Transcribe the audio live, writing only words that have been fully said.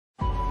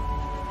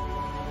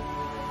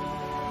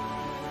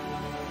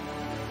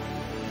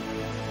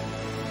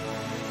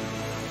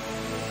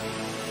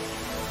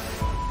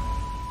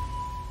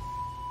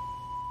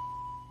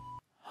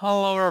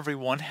Hello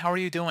everyone, how are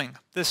you doing?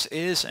 This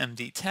is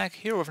MD Tech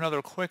here with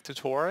another quick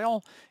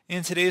tutorial.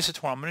 In today's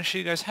tutorial, I'm going to show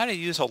you guys how to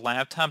use a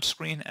laptop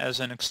screen as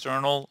an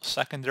external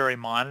secondary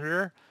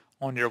monitor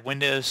on your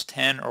Windows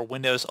 10 or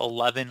Windows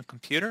 11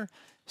 computer.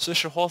 So this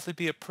should hopefully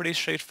be a pretty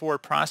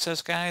straightforward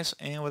process, guys,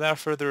 and without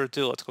further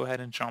ado, let's go ahead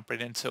and jump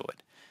right into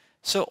it.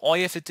 So all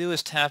you have to do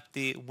is tap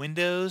the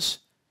Windows,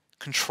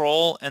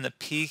 Control, and the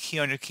P key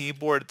on your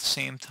keyboard at the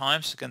same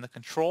time. So again, the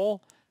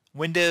Control,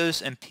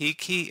 Windows, and P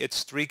key,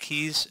 it's three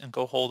keys, and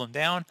go hold them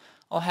down.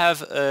 I'll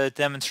have a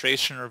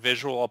demonstration or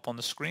visual up on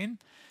the screen.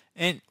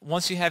 And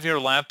once you have your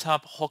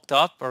laptop hooked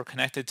up or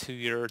connected to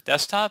your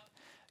desktop,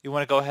 you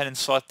want to go ahead and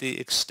select the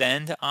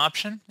extend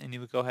option, and you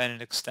would go ahead and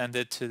extend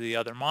it to the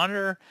other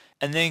monitor,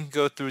 and then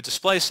go through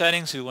display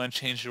settings. If you want to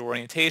change the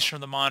orientation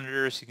of the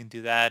monitors, you can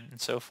do that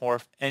and so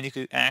forth. And you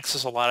can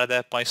access a lot of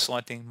that by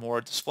selecting more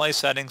display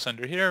settings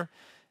under here,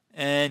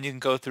 and you can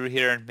go through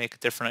here and make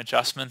different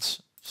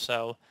adjustments.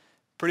 So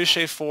pretty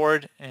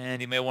straightforward,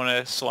 and you may want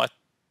to select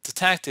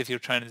detect if you're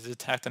trying to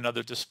detect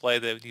another display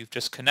that you've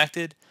just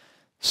connected.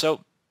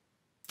 So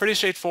pretty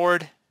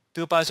straightforward.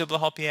 Do hope I was able to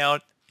help you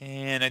out,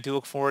 and I do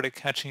look forward to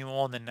catching you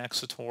all in the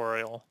next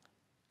tutorial.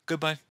 Goodbye.